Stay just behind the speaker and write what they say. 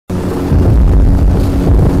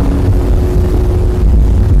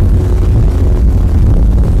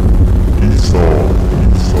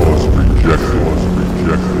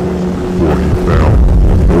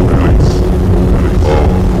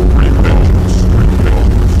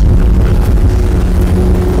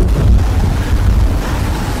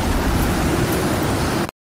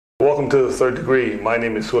to the Third Degree. My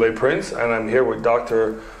name is Sule Prince, and I'm here with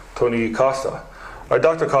Dr. Tony Costa.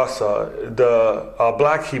 Dr. Costa, the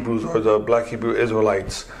Black Hebrews or the Black Hebrew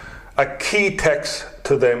Israelites, a key text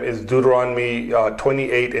to them is Deuteronomy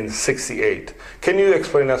 28 and 68. Can you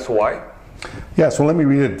explain as to why? Yes, well, let me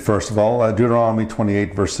read it first of all. Deuteronomy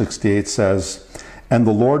 28 verse 68 says, "And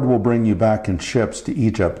the Lord will bring you back in ships to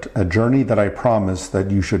Egypt, a journey that I promised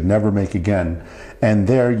that you should never make again. And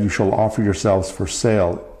there you shall offer yourselves for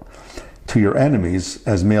sale to your enemies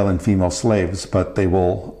as male and female slaves, but there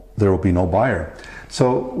will be no buyer."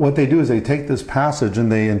 So what they do is they take this passage and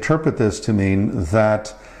they interpret this to mean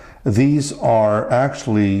that these are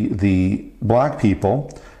actually the black people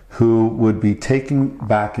who would be taken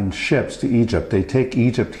back in ships to Egypt. They take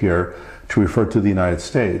Egypt here to refer to the United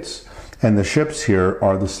States. And the ships here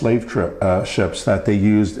are the slave ships that they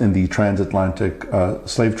used in the transatlantic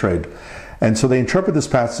slave trade. And so they interpret this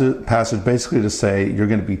passage basically to say you're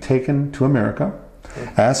going to be taken to America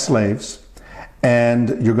as slaves,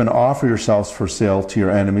 and you're going to offer yourselves for sale to your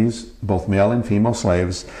enemies, both male and female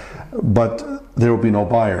slaves, but there will be no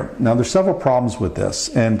buyer. Now there's several problems with this,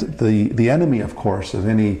 and the enemy, of course, of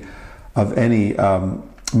any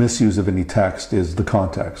misuse of any text is the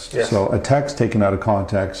context. Yes. So a text taken out of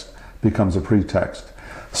context becomes a pretext.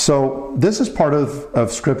 So this is part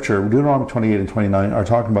of Scripture. Deuteronomy 28 and 29 are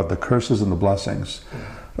talking about the curses and the blessings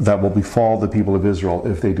that will befall the people of Israel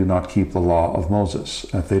if they do not keep the law of Moses.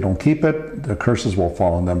 If they don't keep it, the curses will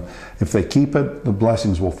fall on them. If they keep it, the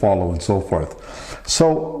blessings will follow, and so forth.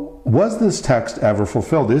 So was this text ever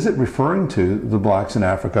fulfilled? Is it referring to the blacks in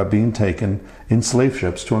Africa being taken in slave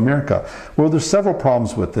ships to America? Well, there's several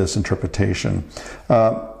problems with this interpretation.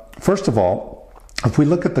 First of all, if we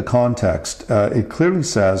look at the context, it clearly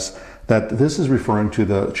says that this is referring to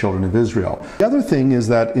the children of Israel. The other thing is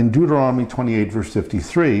that in Deuteronomy 28 verse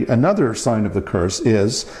 53, another sign of the curse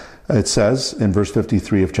is, it says in verse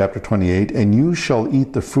 53 of chapter 28, "And you shall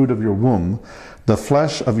eat the fruit of your womb, the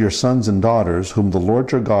flesh of your sons and daughters, whom the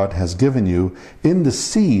Lord your God has given you, in the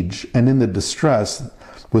siege and in the distress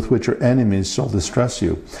with which your enemies shall distress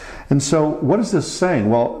you." And so what is this saying?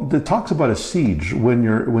 Well, it talks about a siege. When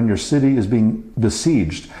your city is being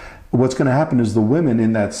besieged, what's going to happen is the women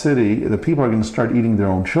in that city, the people are going to start eating their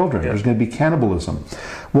own children. There's going to be cannibalism.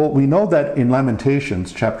 Well, we know that in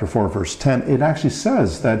Lamentations chapter 4 verse 10, it actually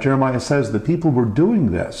says that Jeremiah says the people were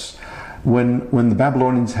doing this. When the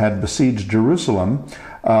Babylonians had besieged Jerusalem,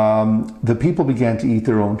 the people began to eat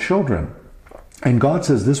their own children. And God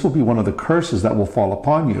says this will be one of the curses that will fall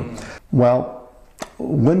upon you. Well,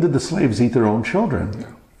 when did the slaves eat their own children?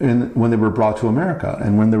 When they were brought to America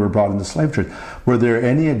and when they were brought into slave trade. Were there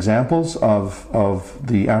any examples of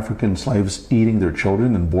the African slaves eating their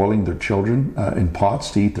children and boiling their children in pots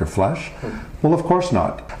to eat their flesh? Well, of course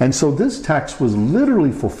not. And so this text was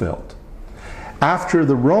literally fulfilled after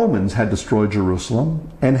the Romans had destroyed Jerusalem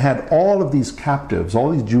and had all of these captives, all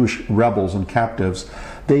these Jewish rebels and captives.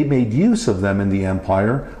 They made use of them in the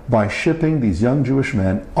empire by shipping these young Jewish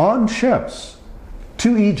men on ships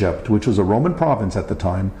to Egypt, which was a Roman province at the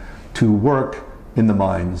time, to work in the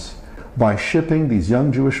mines. By shipping these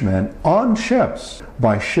young Jewish men on ships.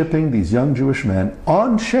 By shipping these young Jewish men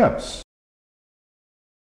on ships.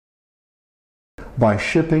 By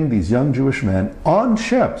shipping these young Jewish men on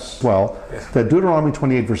ships. Well, that Deuteronomy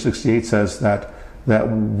 28 verse 68 says that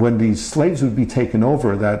when these slaves would be taken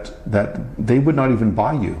over, that they would not even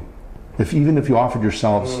buy you, even if you offered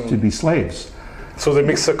yourselves to be slaves. So they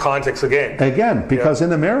mix the context again. Again, because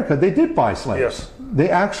in America they did buy slaves. Yes. They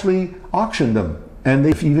actually auctioned them, and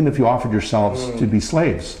even if you offered yourselves to be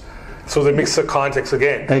slaves. So they mix the context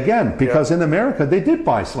again. Again, because in America they did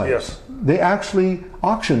buy slaves. Yes. They actually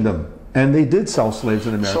auctioned them, and they did sell slaves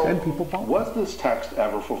in America, and people bought them. Was this text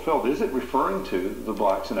ever fulfilled? Is it referring to the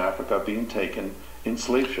blacks in Africa being taken in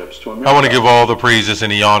slave ships to America? I want to give all the praises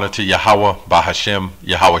and the honor to Yahweh Bahashem,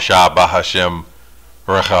 Yahweh Shah Bahashem,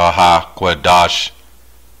 Rechaha Kwadash,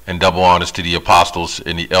 and double honors to the apostles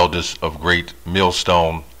and the elders of Great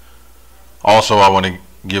Millstone. Also, I want to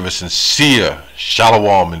give a sincere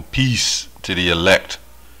shalom and peace to the elect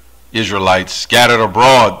Israelites scattered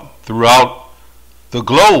abroad throughout the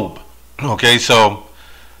globe. Okay, so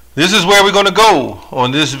this is where we're going to go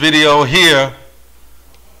on this video here.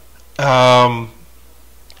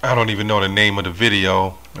 I don't even know the name of the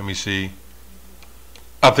video. Let me see.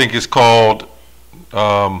 I think it's called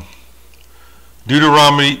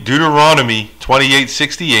Deuteronomy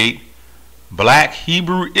 28:68, Black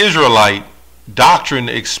Hebrew Israelite Doctrine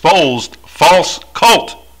Exposed False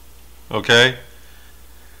Cult. Okay.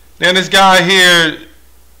 Now this guy here,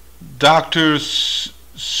 Dr.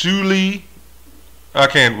 Sule, I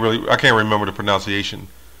can't remember the pronunciation.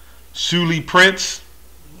 Sully Prince,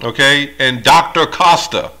 okay, and Dr.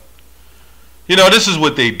 Costa. You know, this is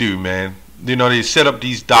what they do, man. You know, they set up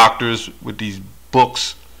these doctors with these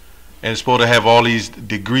books and supposed to have all these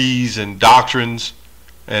degrees and doctrines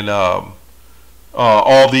and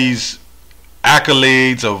all these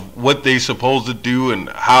accolades of what they're supposed to do and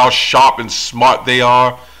how sharp and smart they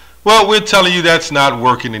are. Well, we're telling you that's not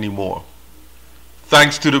working anymore.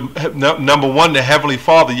 Thanks to the number one, the Heavenly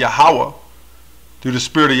Father, Yahweh, through the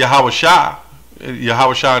Spirit of Yahweh Shai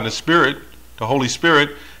in the Spirit, the Holy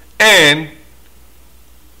Spirit, and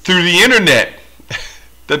through the internet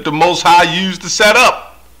that the Most High used to set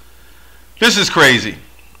up. This is crazy.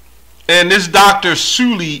 And this Dr.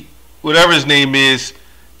 Sully, whatever his name is,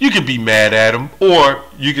 you could be mad at him, or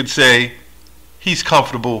you could say he's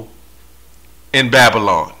comfortable in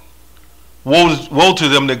Babylon. Woe to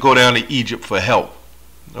them that go down to Egypt for help.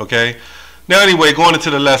 Okay. Now, anyway, going into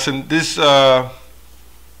the lesson, these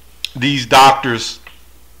doctors,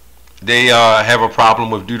 they have a problem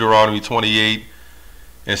with Deuteronomy 28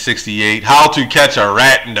 and 68. How to catch a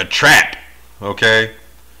rat in the trap. Okay.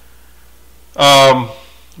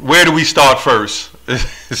 Where do we start first?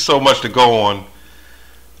 There's so much to go on.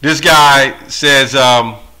 This guy says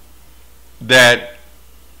that,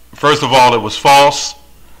 first of all, it was false.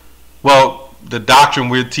 Well, the doctrine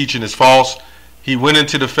we're teaching is false. He went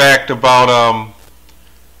into the fact about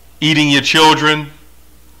eating your children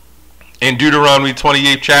in Deuteronomy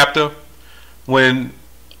 28th chapter, when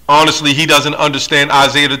honestly he doesn't understand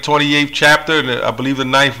Isaiah the 28th chapter, and I believe the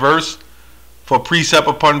 9th verse, for precept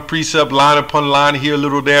upon precept, line upon line, here a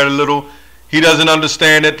little, there a little. He doesn't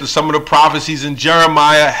understand that some of the prophecies in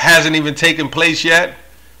Jeremiah hasn't even taken place yet,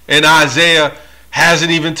 and Isaiah hasn't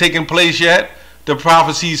even taken place yet. The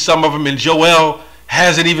prophecies, some of them in Joel,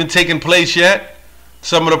 hasn't even taken place yet.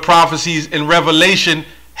 Some of the prophecies in Revelation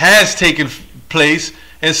has taken place,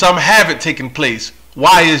 and some haven't taken place.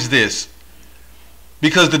 Why is this?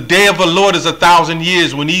 Because the day of the Lord is 1,000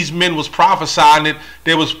 years. When these men was prophesying it,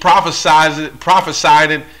 they was prophesying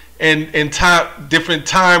it in time, different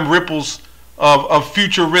time ripples of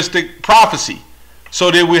futuristic prophecy. So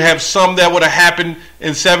that we have some that would have happened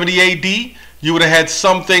in 70 AD. You would have had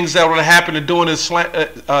some things that would have happened during the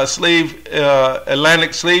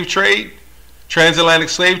Atlantic slave trade, transatlantic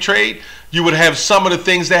slave trade. You would have some of the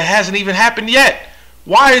things that hasn't even happened yet.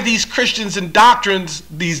 Why are these Christians and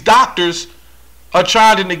these doctors are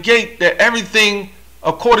trying to negate that everything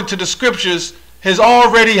according to the scriptures has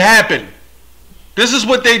already happened? This is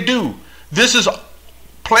what they do. This is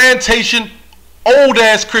plantation, old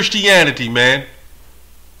ass Christianity, man.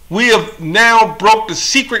 We have now broke the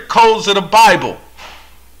secret codes of the Bible.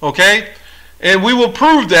 Okay? And we will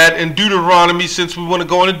prove that in Deuteronomy, since we want to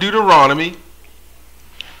go into Deuteronomy.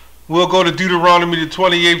 We'll go to Deuteronomy, the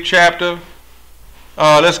 28th chapter.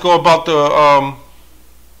 Let's go about the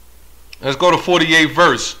let's go to 48th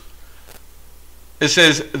verse. It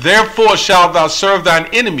says, "Therefore shalt thou serve thine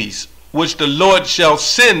enemies, which the Lord shall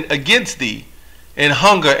send against thee, in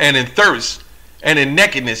hunger and in thirst, and in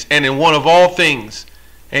nakedness, and in want of all things.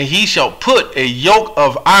 And he shall put a yoke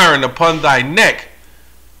of iron upon thy neck,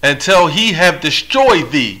 until he have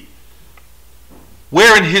destroyed thee."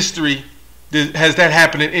 Where in history has that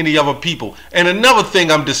happened in any other people? And another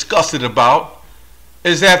thing I'm disgusted about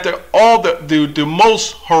is after all the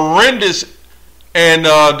most horrendous and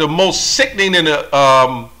the most sickening and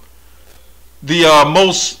the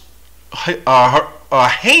most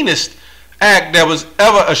heinous act that was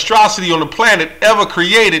ever atrocity on the planet ever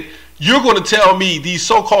created, you're going to tell me these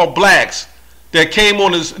so-called blacks that came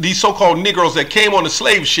on these so-called Negroes that came on the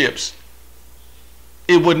slave ships,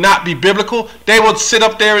 it would not be biblical? They would sit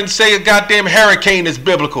up there and say a goddamn hurricane is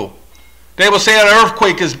biblical. They would say an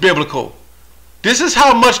earthquake is biblical. This is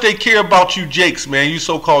how much they care about you Jakes, man, you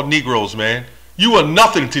so-called Negroes, man. You are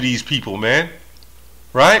nothing to these people, man.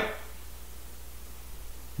 Right?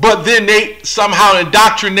 But then they somehow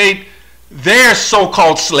indoctrinate their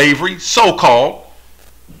so-called slavery, so-called,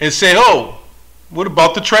 and say, oh, what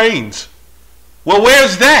about the trains? Well,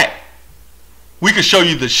 where's that? We could show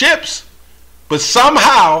you the ships, but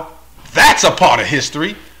somehow that's a part of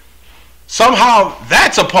history. Somehow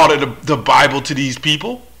that's a part of the Bible to these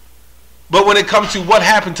people. But when it comes to what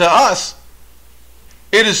happened to us,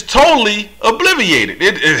 it is totally obliviated.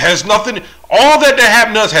 It has nothing, all that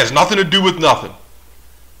happened to us has nothing to do with nothing.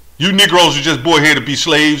 You Negroes are just born here to be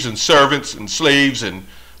slaves and servants and slaves and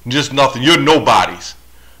just nothing. You're nobodies.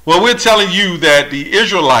 Well, we're telling you that the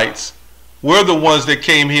Israelites were the ones that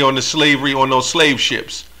came here on the slavery, on those slave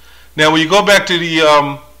ships. Now, when you go back to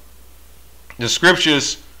the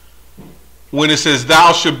scriptures, when it says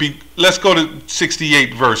thou should be, let's go to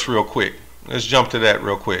 68th verse real quick. Let's jump to that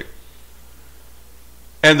real quick.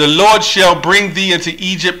 And the Lord shall bring thee into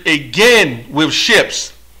Egypt again with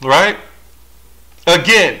ships, right?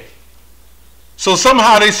 Again. So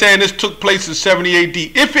somehow they saying this took place in 70 AD.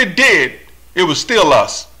 If it did, it was still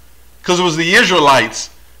us, because it was the Israelites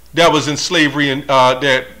that was in slavery and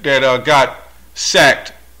that got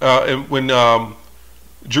sacked when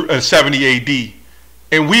 70 AD,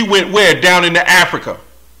 and we went where? Down into Africa.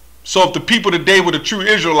 So if the people today were the true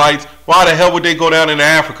Israelites, why the hell would they go down into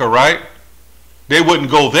Africa, right? They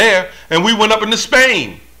wouldn't go there. And we went up into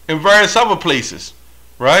Spain and various other places,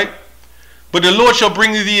 right? But the Lord shall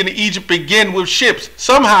bring thee into Egypt again with ships.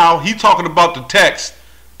 Somehow he talking about the text,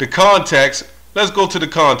 the context. Let's go to the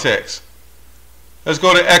context. Let's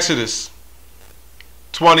go to Exodus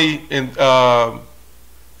 20 and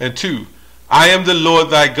 2. I am the Lord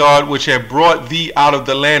thy God, which have brought thee out of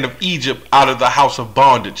the land of Egypt, out of the house of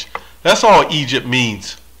bondage. That's all Egypt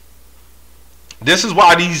means. This is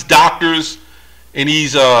why these doctors and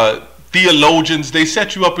these theologians, they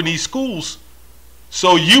set you up in these schools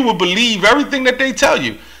so you will believe everything that they tell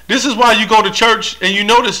you. This is why you go to church and you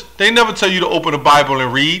notice they never tell you to open a Bible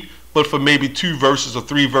and read, but for maybe 2 verses or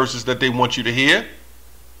 3 verses that they want you to hear.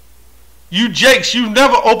 You jakes, you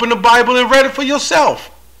never opened the Bible and read it for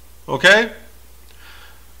yourself. Okay?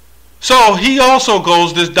 So he also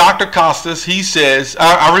goes, this Dr. Costas, he says,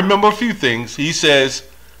 I remember a few things. He says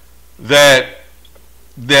that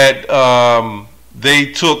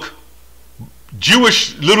they took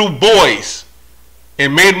Jewish little boys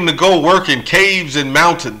and made them to go work in caves and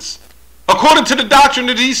mountains, according to the doctrine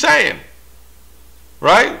that he's saying.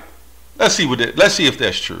 Right? Let's see if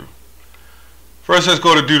that's true. First, let's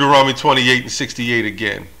go to Deuteronomy 28 and 68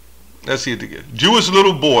 again. Let's see it again. Jewish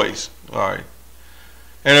little boys. All right.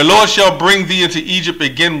 And the Lord shall bring thee into Egypt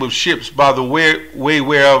again with ships by the way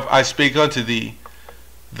whereof I spake unto thee.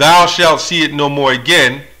 Thou shalt see it no more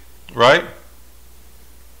again. Right?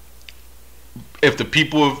 If the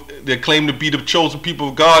people that claim to be the chosen people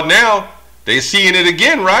of God now, they're seeing it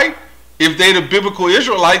again, right? If they the biblical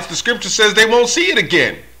Israelites, the scripture says they won't see it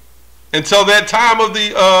again until that time of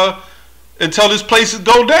until this place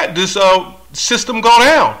go down, this system go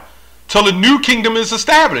down, till the new kingdom is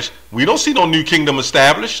established. We don't see no new kingdom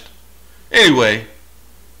established. Anyway,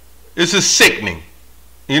 this is sickening.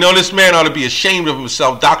 You know, this man ought to be ashamed of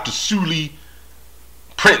himself, Dr. Sully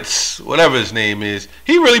Prince, whatever his name is.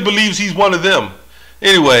 He really believes he's one of them.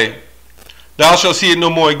 Anyway, thou shalt see it no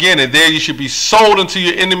more again, and there you should be sold unto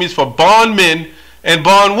your enemies for bondmen and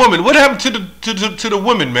bondwomen. What happened to the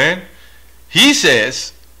women, man? He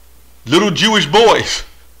says little Jewish boys,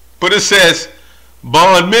 but it says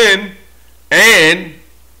bondmen and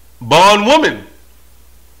bondwomen.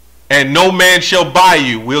 And no man shall buy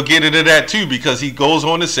you. We'll get into that too, because he goes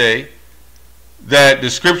on to say that the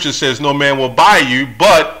scripture says no man will buy you,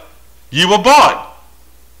 but you were bought.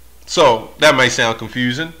 So that might sound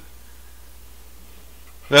confusing.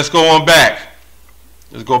 Let's go on back.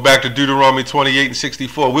 Let's go back to Deuteronomy 28 and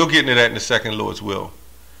 64. We'll get into that in a second, Lord's will.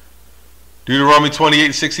 Deuteronomy 28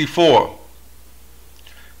 and 64.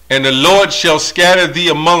 And the Lord shall scatter thee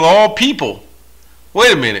among all people.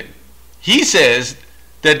 Wait a minute. He says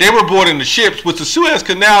that they were boarding the ships, which the Suez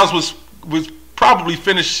Canals was probably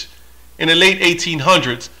finished in the late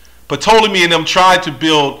 1800s. But Ptolemy and them tried to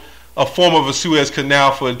build a form of a Suez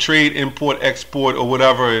Canal for trade, import, export, or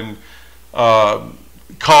whatever, and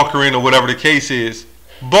conquering, or whatever the case is.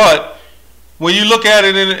 But when you look at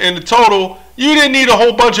it in the total, you didn't need a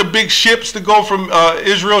whole bunch of big ships to go from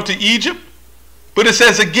Israel to Egypt. But it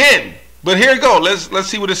says again. But here it goes. Let's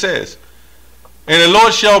see what it says. And the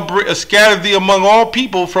Lord shall scatter thee among all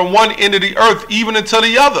people from one end of the earth, even until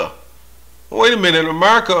the other. Wait a minute.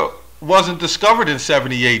 America wasn't discovered in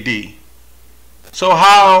 70 AD. So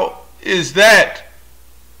how is that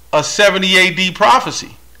a 70 AD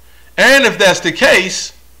prophecy? And if that's the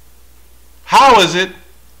case, how is it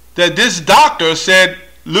that this doctor said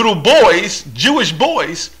little boys, Jewish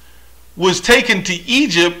boys, was taken to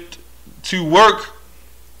Egypt to work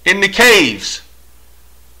in the caves?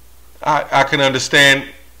 I can understand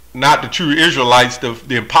not the true Israelites,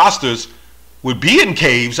 the imposters would be in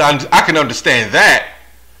caves. I can understand that.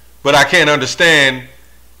 But I can't understand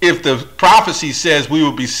if the prophecy says we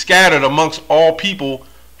will be scattered amongst all people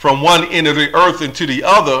from one end of the earth into the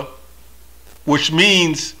other, which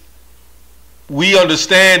means we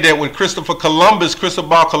understand that when Cristobal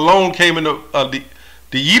Colon came into the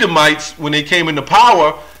Edomites, when they came into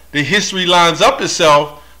power, the history lines up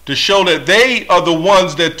itself to show that they are the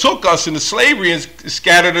ones that took us into slavery and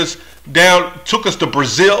scattered us down, took us to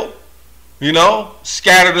Brazil, you know,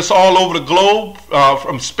 scattered us all over the globe,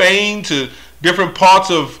 from Spain to different parts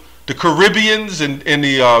of the Caribbeans and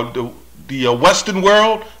the Western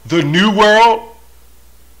world, the New World.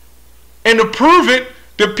 And to prove it,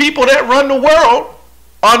 the people that run the world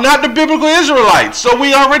are not the biblical Israelites. So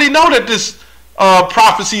we already know that this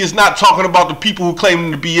prophecy is not talking about the people who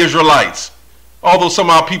claim to be Israelites, although some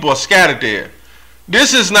of our people are scattered there.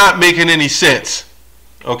 This is not making any sense,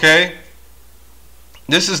 okay?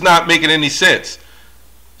 This is not making any sense.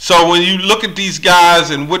 So when you look at these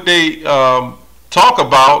guys and what they talk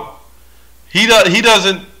about,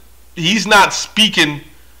 he's not speaking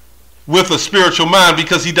with a spiritual mind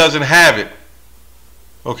because he doesn't have it,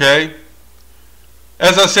 okay?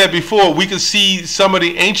 As I said before, we can see some of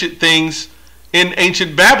the ancient things in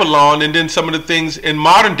ancient Babylon and then some of the things in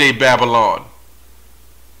modern day Babylon.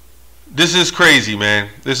 This is crazy, man.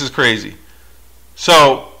 This is crazy.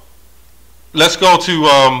 So let's go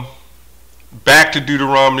to back to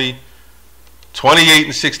Deuteronomy 28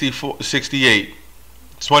 and 68.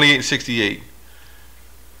 28 and 68.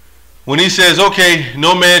 When he says, okay,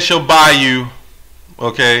 no man shall buy you,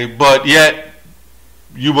 okay, but yet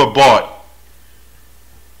you were bought.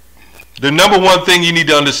 The number one thing you need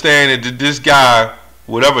to understand is that this guy,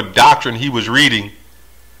 whatever doctrine he was reading,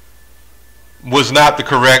 was not the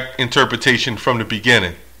correct interpretation from the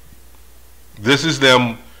beginning. This is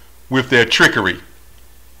them with their trickery.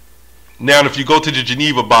 Now, if you go to the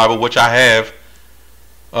Geneva Bible, which I have,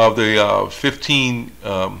 of the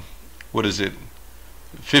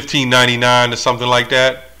 1599 or something like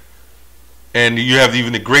that, and you have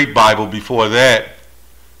even the Great Bible before that,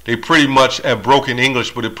 they pretty much have broken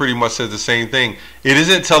English, but it pretty much says the same thing. It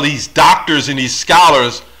isn't until these doctors and these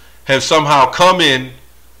scholars have somehow come in,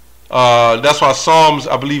 that's why Psalms,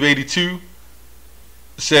 I believe 82,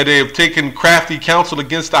 said they have taken crafty counsel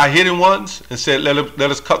against our hidden ones and said, let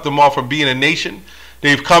us cut them off from being a nation.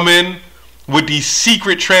 They've come in with these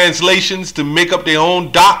secret translations to make up their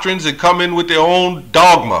own doctrines and come in with their own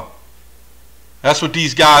dogma. That's what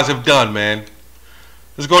these guys have done, man.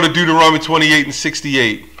 Let's go to Deuteronomy 28 and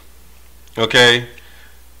 68. Okay?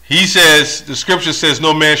 He says, the scripture says,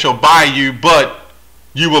 no man shall buy you, but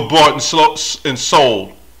you were bought and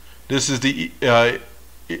sold. This is the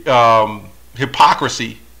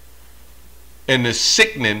hypocrisy and the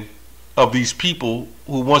sickening of these people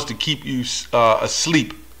who wants to keep you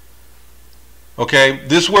asleep. Okay?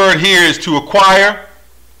 This word here is to acquire,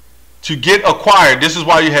 to get acquired. This is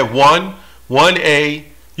why you have 1A.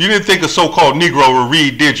 You didn't think a so-called Negro would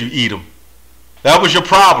read, did you, Edom? That was your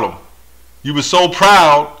problem. You were so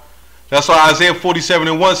proud. That's why Isaiah 47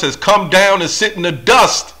 and 1 says, come down and sit in the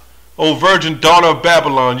dust, O virgin daughter of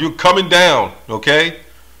Babylon. You're coming down, okay?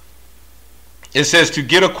 It says to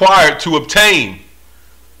get acquired, to obtain,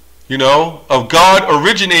 you know, of God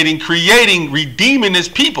originating, creating, redeeming his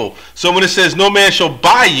people. So when it says no man shall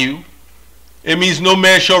buy you, it means no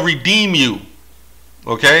man shall redeem you,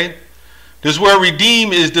 okay? This word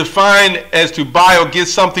redeem is defined as to buy or get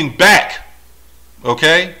something back,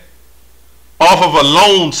 okay? Off of a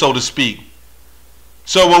loan, so to speak.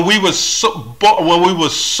 So when we were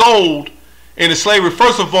sold into slavery,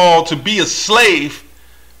 first of all, to be a slave,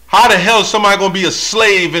 how the hell is somebody going to be a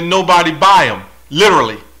slave and nobody buy them?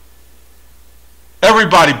 Literally.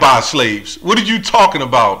 Everybody buys slaves. What are you talking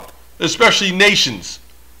about? Especially nations.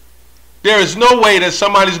 There is no way that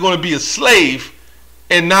somebody's going to be a slave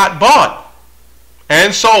and not bought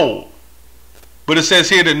and sold. But it says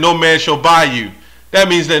here that no man shall buy you. That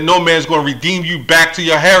means that no man is going to redeem you back to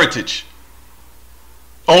your heritage.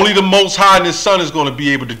 Only the Most High and his Son is going to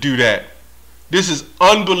be able to do that. This is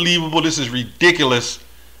unbelievable. This is ridiculous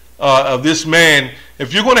of this man.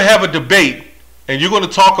 If you're going to have a debate and you're going to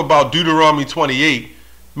talk about Deuteronomy 28,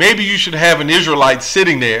 maybe you should have an Israelite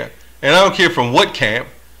sitting there, and I don't care from what camp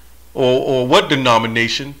or what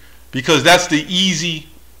denomination, because that's the easy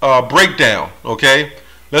breakdown, okay?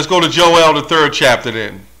 Let's go to Joel, the 3rd chapter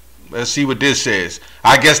then. Let's see what this says.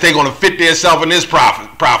 I guess they're going to fit themselves in this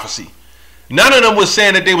prophecy. None of them was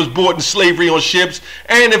saying that they was bought in slavery on ships.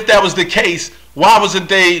 And if that was the case, why wasn't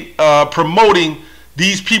they promoting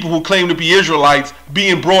these people who claim to be Israelites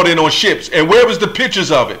being brought in on ships? And where was the pictures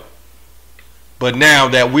of it? But now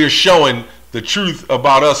that we're showing the truth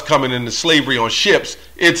about us coming into slavery on ships,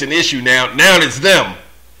 it's an issue now. Now it's them.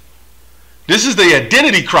 This is the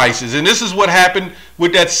identity crisis. And this is what happened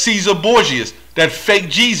with that Caesar Borgias, that fake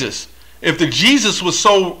Jesus. If the Jesus was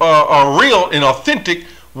so real and authentic,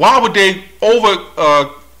 why would they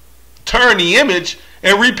overturn the image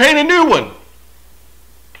and repaint a new one?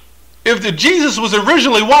 If the Jesus was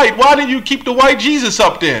originally white, why did you keep the white Jesus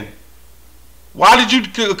up then? Why did you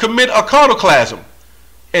commit iconoclasm?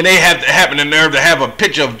 And they had to have the nerve to have a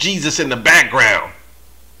picture of Jesus in the background.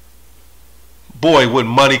 Boy, what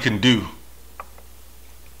money can do.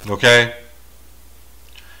 Okay?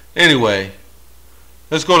 Anyway,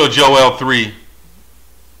 let's go to Joel 3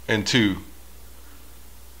 and 2.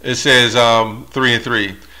 It says 3 and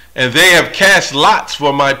 3. And they have cast lots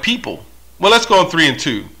for my people. Well, let's go on 3 and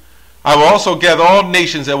 2. I will also gather all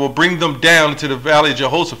nations and will bring them down into the valley of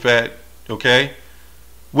Jehoshaphat, okay,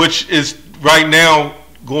 which is right now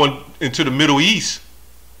going into the Middle East,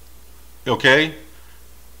 okay,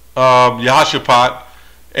 Jehoshaphat,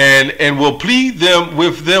 and will plead them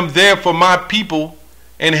with them there for my people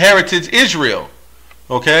and heritage Israel,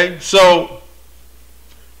 okay. So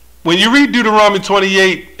when you read Deuteronomy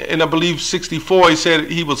 28 and I believe 64, he said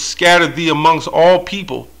he will scatter thee amongst all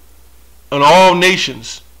people and all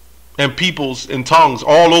nations and peoples and tongues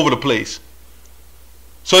all over the place.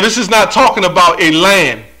 So this is not talking about a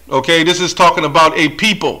land, okay? This is talking about a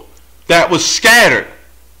people that was scattered.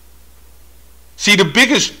 See, the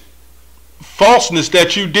biggest falseness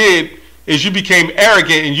that you did is you became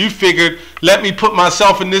arrogant and you figured, let me put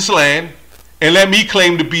myself in this land and let me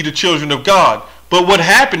claim to be the children of God. But what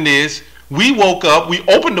happened is, we woke up, we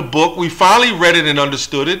opened the book, we finally read it and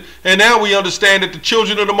understood it, and now we understand that the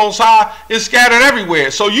children of the Most High is scattered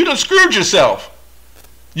everywhere. So you done screwed yourself.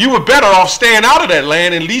 You were better off staying out of that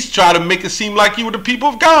land and at least try to make it seem like you were the people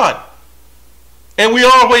of God. And we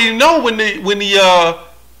already know when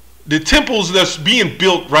the temples that's being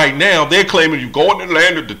built right now, they're claiming you go in the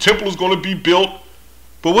land that the temple is going to be built.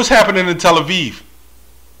 But what's happening in Tel Aviv?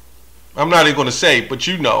 I'm not even going to say, but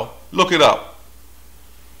you know. Look it up.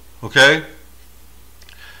 Okay?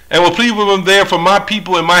 And will plead with them there for my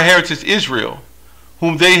people and my heritage Israel,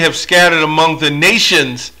 whom they have scattered among the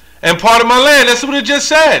nations and part of my land. That's what it just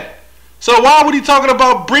said. So why would he talking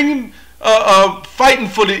about bringing, fighting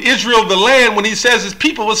for the Israel of the land when he says his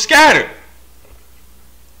people were scattered?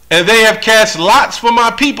 And they have cast lots for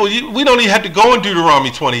my people. We don't even have to go in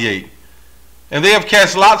Deuteronomy 28. And they have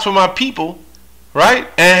cast lots for my people, right?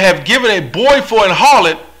 And have given a boy for an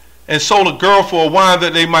harlot and sold a girl for a wine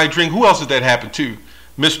that they might drink. Who else did that happen to?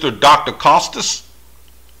 Mr. Dr. Costas?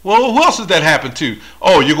 Well, who else did that happen to?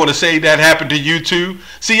 Oh, you're going to say that happened to you too?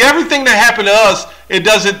 See, everything that happened to us,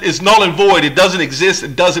 it's null and void. It doesn't exist.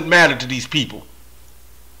 It doesn't matter to these people.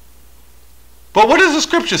 But what does the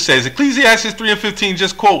scripture say? Ecclesiastes 3 and 15,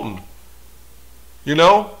 just quoting. You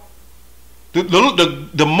know?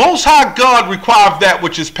 The Most High God requires that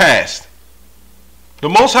which is past. The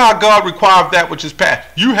Most High God requires that which is past.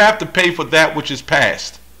 You have to pay for that which is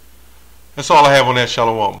past. That's all I have on that.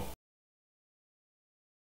 Shalom.